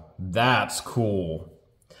file. That's cool.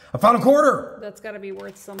 I found a quarter. That's got to be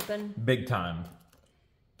worth something. Big time.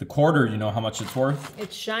 The quarter, you know how much it's worth?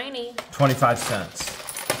 It's shiny. 25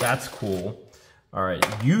 cents. That's cool. All right,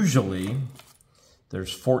 usually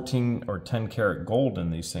there's 14 or 10 karat gold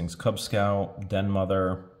in these things. Cub Scout, Den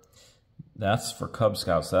Mother. That's for Cub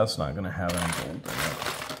Scouts. That's not going to have any gold in it.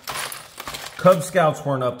 Cub Scouts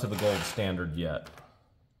weren't up to the gold standard yet.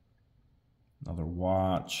 Another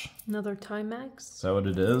watch. Another Timex. Is that what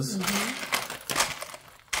it is?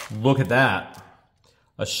 Look at that.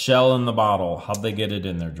 A shell in the bottle. How'd they get it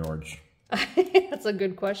in there, George? That's a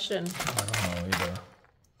good question. I don't know either.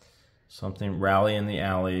 Something, Rally in the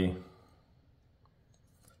Alley.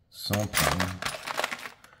 Something.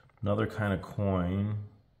 Another kind of coin.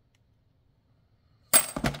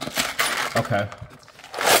 Okay.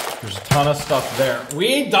 There's a ton of stuff there. We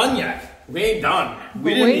ain't done yet. We ain't done.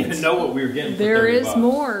 We didn't even know what we were getting for There 30 is bucks.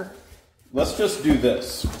 more. Let's just do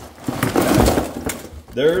this.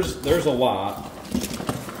 There's a lot.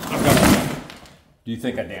 Do you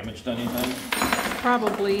think I damaged anything?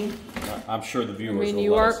 Probably. I'm sure the I viewers mean, will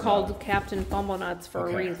you let are us know. called Captain Fumblenuts for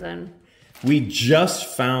a reason. We just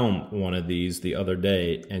found one of these the other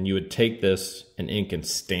day, and you would take this and ink and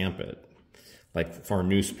stamp it, like for a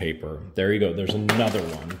newspaper. There you go. There's another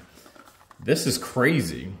one. This is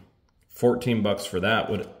crazy. 14 bucks for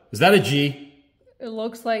that. Is that a G? It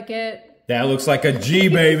looks like it. That looks like a G,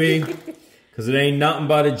 baby. Because it ain't nothing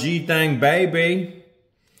but a G thing, baby.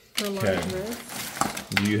 For large wrist.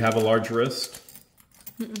 Do you have a large wrist?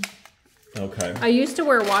 Okay. I used to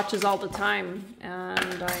wear watches all the time,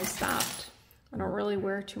 and I stopped. I don't really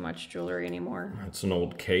wear too much jewelry anymore. It's an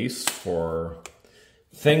old case for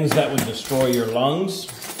things that would destroy your lungs.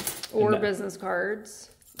 Or business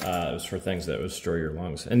cards. It was for things that would destroy your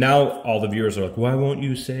lungs. And now all the viewers are like, why won't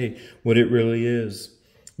you say what it really is?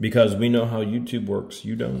 Because we know how YouTube works.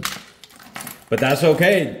 You don't. But that's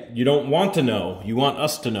okay. You don't want to know. You want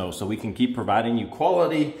us to know so we can keep providing you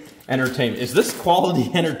quality entertainment. Is this quality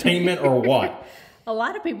entertainment or what? A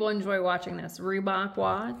lot of people enjoy watching this. Reebok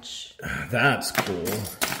watch. That's cool.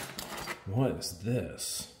 What is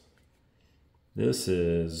this? This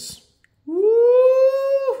is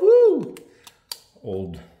woo-hoo.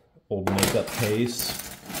 Old makeup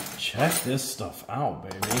case. Check this stuff out,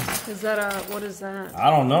 baby. Is that what is that? I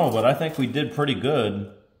don't know, but I think we did pretty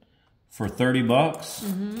good for 30 bucks.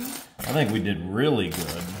 I think we did really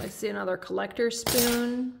good. I see another collector's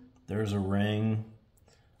spoon. There's a ring.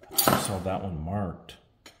 I saw that one marked.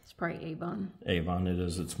 It's probably Avon. Avon, it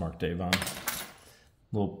is. It's marked Avon.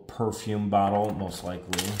 Little perfume bottle, most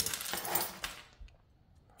likely.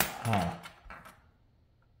 Huh.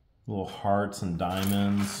 Little hearts and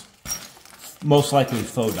diamonds. Most likely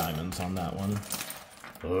faux diamonds on that one.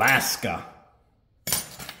 Alaska.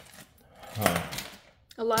 Huh.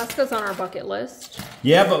 Alaska's on our bucket list.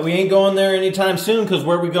 Yeah, but we ain't going there anytime soon because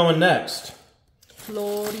where are we going next?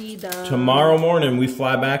 Florida. Tomorrow morning we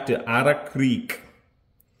fly back to Otter Creek.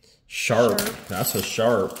 Sharp. That's a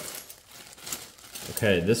sharp.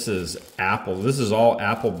 Okay, this is apple. This is all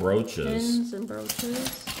apple brooches. Pins and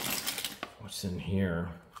brooches. What's in here?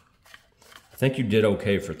 think you did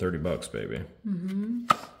okay for 30 bucks, baby.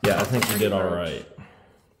 Yeah, I think you did all right.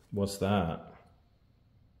 What's that?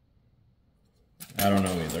 I don't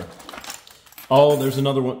know either. Oh, there's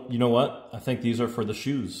another one. You know what? I think these are for the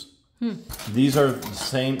shoes. These are the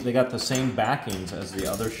same. They got the same backings as the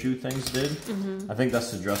other shoe things did. I think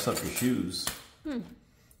that's to dress up your shoes.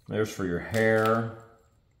 There's for your hair.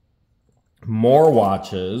 More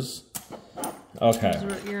watches. Okay.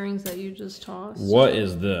 Those were earrings that you just tossed. What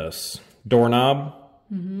is this? Doorknob?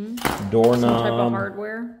 Doorknob. Some type of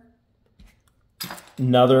hardware.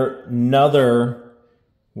 Another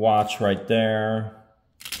watch right there.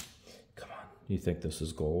 Come on. You think this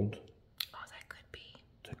is gold? Oh, that could be.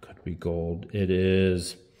 That could be gold. It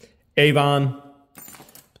is Avon.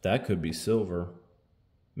 That could be silver.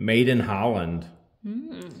 Made in Holland.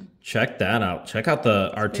 Check that out. Check out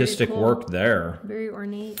the artistic work there. Very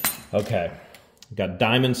ornate. Okay. Got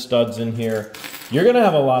diamond studs in here. You're going to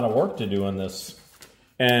have a lot of work to do in this.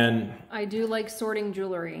 And I do like sorting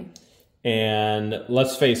jewelry. And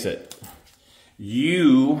let's face it,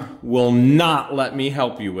 you will not let me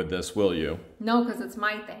help you with this, will you? No, because it's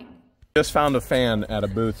my thing. Just found a fan at a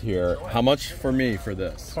booth here. How much for me for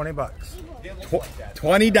this? 20 bucks.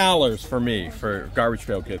 $20 for me for Garbage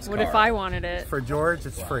Pail Kids. What if I wanted it? For George,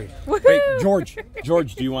 it's free. Wait, George,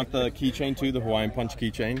 do you want the keychain too? The Hawaiian Punch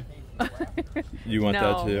keychain? You want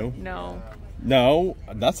that too? No. No,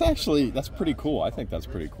 that's pretty cool. I think that's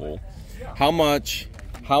pretty cool. How much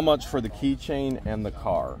for the keychain and the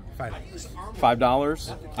car?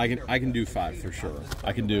 $5. I can do $5 for sure.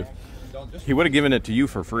 I can do. He would have given it to you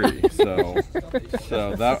for free, so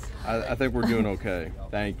that I think we're doing okay.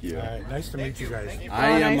 Thank you. All right, nice to meet you guys.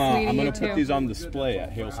 I'm meeting going you to put too. these on display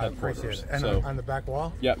at Hale's Headquarters. And So on the back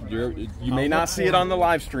wall? yep, you may not see it on the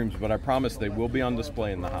live streams, but I promise they will be on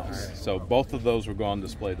display in the house. So both of those will go on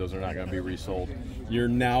display. Those are not going to be resold. You're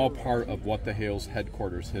now a part of What the Hale's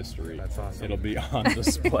Headquarters history. That's awesome. It'll be on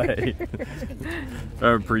display. I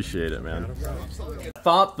appreciate it, man. I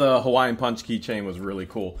thought the Hawaiian Punch keychain was really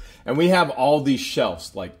cool. And we have all these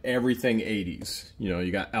shelves, like everything 80s. You know,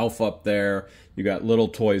 you got Elf up there, you got little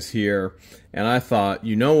toys here. And I thought,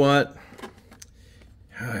 you know what?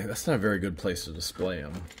 That's not a very good place to display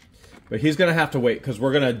them. But he's going to have to wait because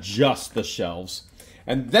we're going to adjust the shelves.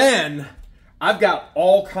 And then I've got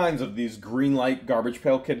all kinds of these green light Garbage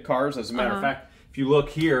Pail Kid cars. As a matter of fact, if you look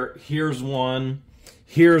here, here's one.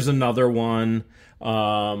 Here's another one.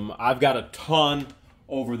 I've got a ton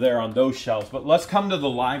over there on those shelves. But let's come to the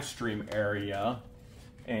live stream area.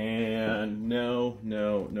 And no. You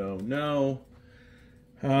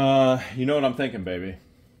know what I'm thinking, baby?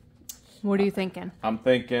 What are you thinking? I'm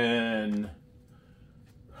thinking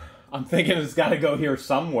it's got to go here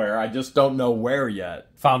somewhere. I just don't know where yet.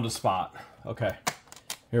 Found a spot. Okay.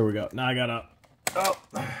 Here we go. Now I got to... Oh,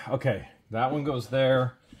 okay. That one goes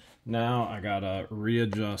there. Now I got to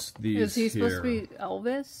readjust these Is he supposed to be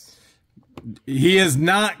Elvis? He is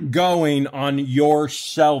not going on your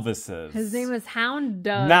shelvices. His name is Hound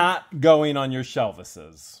Dog. Not going on your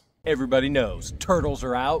shelvices. Everybody knows turtles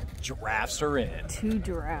are out, giraffes are in. 2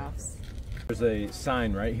 giraffes. There's a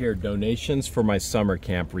sign right here, donations for my summer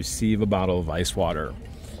camp, receive a bottle of ice water.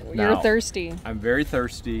 You're Now, thirsty. I'm very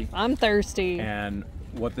thirsty. I'm thirsty. And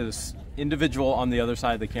what this individual on the other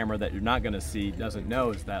side of the camera that you're not going to see doesn't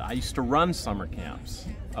know is that I used to run summer camps,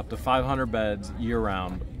 up to 500 beds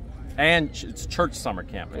year-round, and it's church summer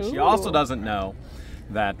camp. And she also doesn't know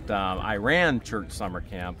that I ran church summer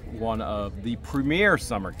camp, one of the premier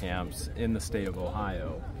summer camps in the state of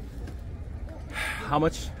Ohio. How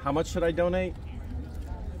much should I donate?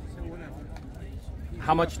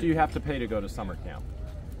 How much do you have to pay to go to summer camp?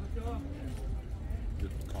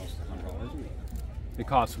 It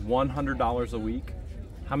costs $100 a week.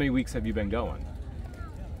 How many weeks have you been going?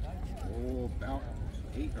 Oh, about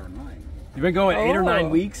 8 or 9. You've been going 8 or 9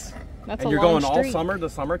 weeks? That's and a you're long going all streak. summer to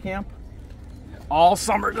summer camp? All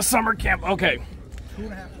summer to summer camp. Okay.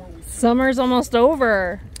 Summer's almost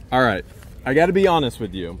over. All right, I got to be honest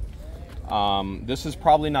with you. This is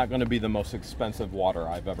probably not going to be the most expensive water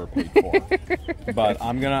I've ever paid for, but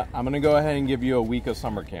I'm gonna go ahead and give you a week of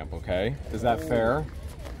summer camp. Okay? Is that fair?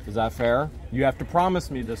 Is that fair? You have to promise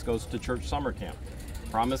me this goes to church summer camp.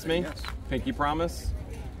 Promise me? Yes. Pinky promise?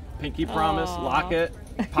 Pinky promise. Lock it.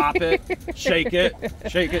 Pop it. Shake it.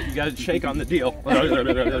 Shake it. You got to shake on the deal. You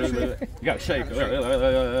got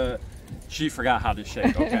to shake. She forgot how to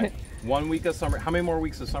shake. Okay. 1 week of summer. How many more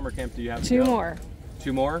weeks of summer camp do you have to 2 go? more.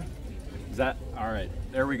 2 more? Is that all right?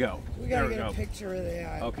 There we go. We gotta there we get go. a picture of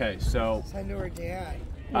that. Okay, so Send to her dad.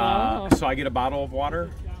 Wow. so I get a bottle of water.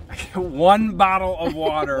 1 bottle of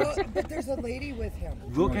water. But there's a lady with him.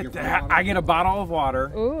 Look at that. I get a bottle of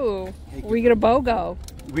water. Ooh, we get a BOGO.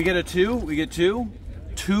 We get a 2. We get 2.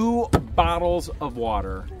 2 bottles of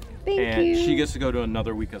water. Thank and you. she gets to go to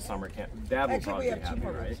another week of summer camp. Dad will Actually, probably we have be 2 happy,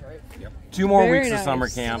 more right? weeks, right? Yep. 2 more Very weeks of summer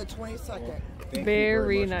nice. camp. The 22nd.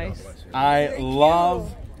 Very nice. I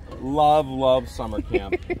love summer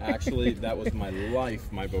camp. Actually, that was my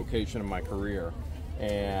life, my vocation, and my career.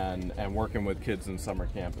 And working with kids in summer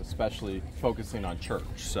camp, especially focusing on church.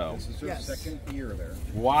 So This is her second year there.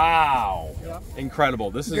 wow, Yep.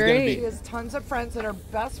 incredible. This is Great. going She to be. has tons of friends, and her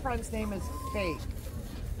best friend's name is Faith.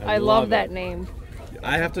 I love that it. name.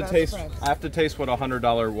 I have to Best taste. friends. I have to taste what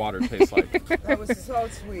 $100 water tastes like. That was so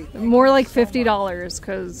sweet. More like $50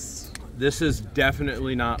 because This is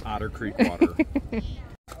definitely not Otter Creek water.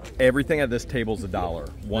 Everything at this table is $1.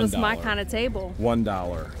 $1. it's my kind of table.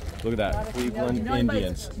 $1. Look at that, Cleveland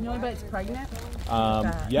Indians. Do you know anybody's pregnant?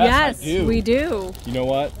 Yes, I do. we do. You know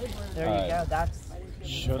what? There All you right. go. That's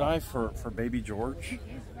Should I for baby George?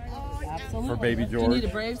 absolutely. For baby Do you need a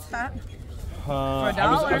George? Braves hat? I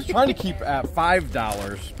was trying to keep at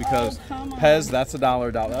 $5 because come on. Pez, that's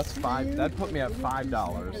 $1. That's $5. That put me at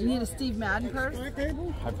 $5. You need a Steve Madden purse?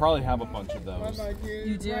 I probably have a bunch of those.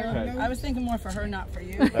 You do? Okay. I was thinking more for her, not for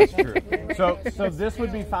you. That's true. So this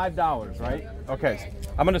would be $5, right? Okay.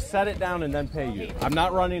 I'm gonna set it down and then pay you. I'm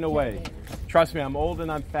not running away. Trust me, I'm old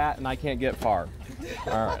and I'm fat and I can't get far.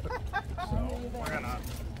 All right. So we're gonna.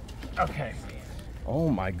 Okay. Oh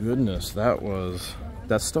my goodness,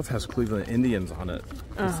 that stuff has Cleveland Indians on it.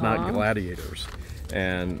 It's not gladiators.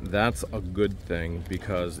 And that's a good thing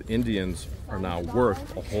because Indians are now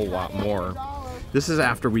worth a whole lot more. This is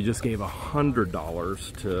after we just gave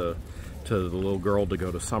 $100 to the little girl to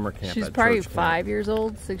go to summer camp. She's at probably church camp. 5 years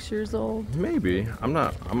old, 6 years old. Maybe. I'm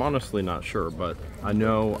honestly not sure, but I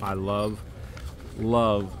know I love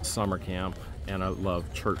summer camp and I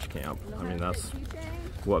love church camp. I mean, that's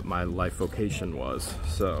what my life vocation was.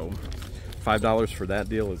 So $5 for that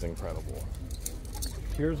deal is incredible.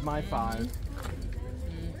 Here's my 5.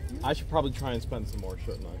 I should probably try and spend some more,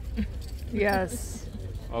 shouldn't I? Yes.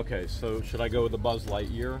 Okay, so should I go with the Buzz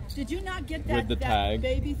Lightyear? Did you not get With the that tag.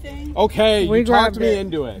 baby thing? Okay, We you talked grabbed me it.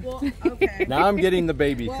 into it. Well, okay. Now I'm getting the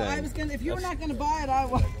baby Well, thing. I was gonna. If you were not gonna buy it, I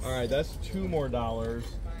was. All right, that's $2 more.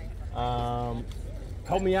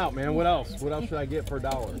 Help me out, man. What else? What else should I get for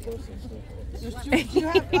 $1? You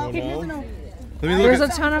have, No, okay, no. here's an- Let me look There's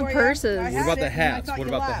at. a ton of purses. I What had about it, the and I hats? thought What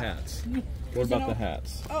you about the laughed. hats? What about the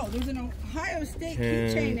hats? Oh, there's an Ohio State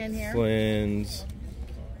keychain in here. Flynn's,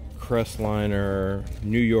 Crestliner,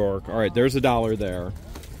 New York. All right, there's $1 there.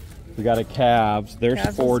 We got a Cavs. There's Cavs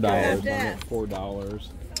is $4. good. I'm at $4.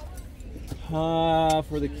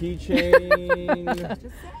 For the keychain.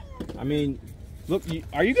 I mean, look,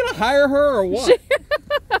 are you gonna hire her or what?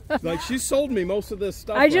 Like, she sold me most of this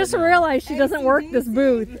stuff. I just right now. realized she doesn't work this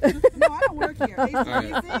booth. No, I don't work here.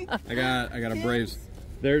 ACDC? I got a Braves.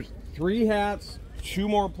 There's 3 hats, 2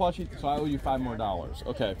 more plushies, so I owe you $5 more.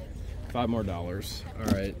 Okay, $5 more. All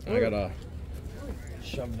right, I gotta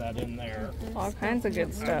shove that in there. All kinds of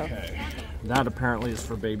good stuff. Okay, that apparently is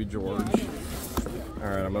for baby George. All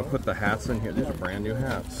right, I'm gonna put the hats in here. These are brand new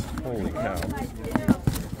hats. Holy cow!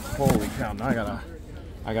 Holy cow! Now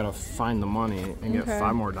I gotta find the money and get Okay.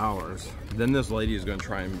 $5 more. Then this lady is gonna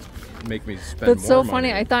try and make me spend That's so more funny.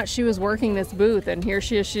 money. I thought she was working this booth, and here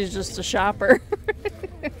she is. She's just a shopper.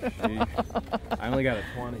 I only got a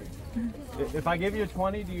 20. If I give you a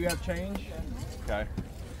 20, do you have change? Okay.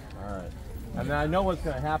 All right. And then I know what's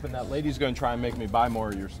going to happen. That lady's going to try and make me buy more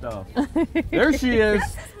of your stuff. There she is.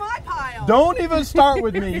 This is my pile. Don't even start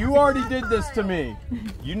with me. You already did this to me.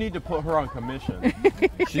 You need to put her on commission.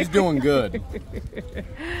 She's doing good.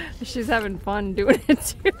 She's having fun doing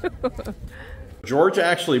it too. George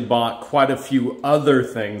actually bought quite a few other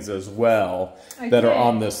things as well that are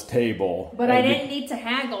on this table. But I didn't need to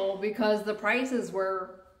haggle because the prices were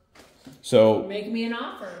So making me an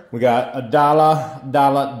offer. we got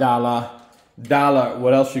 $1.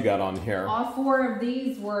 What else you got on here? All 4 of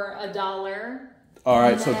these were $1. All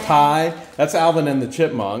right, so Ty, that's Alvin and the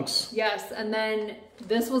Chipmunks. Yes, and then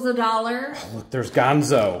this was $1. Look, there's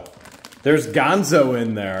Gonzo. There's Gonzo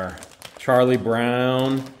in there. Charlie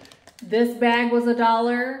Brown. This bag was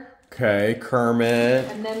 $1. Okay, Kermit.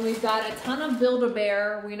 And then we've got a ton of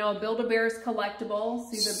Build-A-Bear. We know Build-A-Bear is collectible.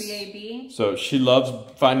 See the BAB? So she loves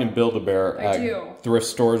finding Build-A-Bear I at do. thrift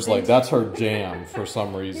stores. Like, that's her jam for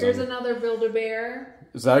some reason. Here's another Build-A-Bear.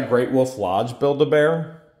 Is that a Great Wolf Lodge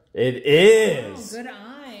Build-A-Bear? It is. Good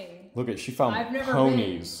eye. Look at, she found I've never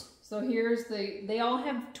ponies. So here's they all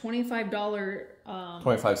have $25.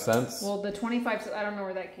 25 cents? Well, the 25, I don't know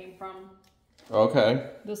where that came from. Okay.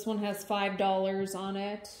 This one has $5 on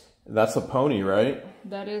it. That's a pony, right?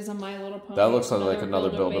 That is a My Little Pony. That looks like another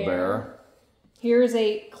Build-A-Bear. Here's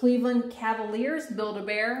a Cleveland Cavaliers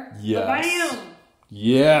Build-A-Bear. Yes. Bam!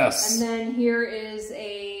 Yes. And then here is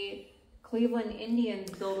a Cleveland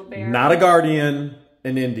Indians Build-A-Bear. Not a Guardian,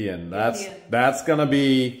 an Indian. That's gonna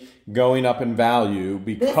be going up in value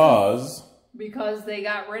because they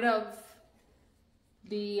got rid of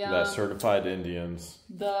the that certified Indians.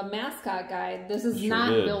 The mascot guy. This is not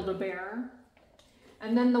Build-A-Bear.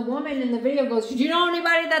 And then the woman in the video goes, "Did you know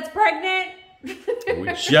anybody that's pregnant?"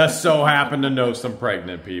 We just so happen to know some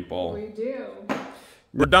pregnant people. We do.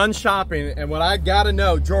 We're done shopping, and what I gotta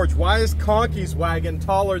know, George, why is Conky's wagon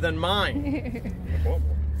taller than mine?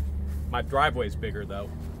 My driveway's bigger though.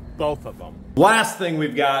 Both of them. Last thing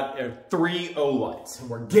we've got are 3 Olights, and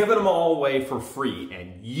we're giving them all away for free,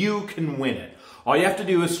 and you can win it. All you have to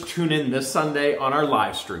do is tune in this Sunday on our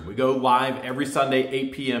live stream. We go live every Sunday,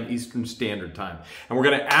 8 p.m. Eastern Standard Time. And we're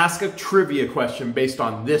going to ask a trivia question based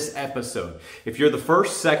on this episode. If you're the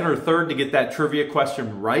first, second, or third to get that trivia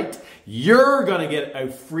question right, you're going to get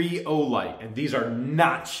a free Olight. And these are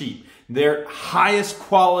not cheap. They're highest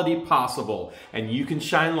quality possible. And you can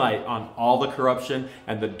shine light on all the corruption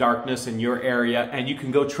and the darkness in your area. And you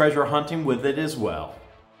can go treasure hunting with it as well.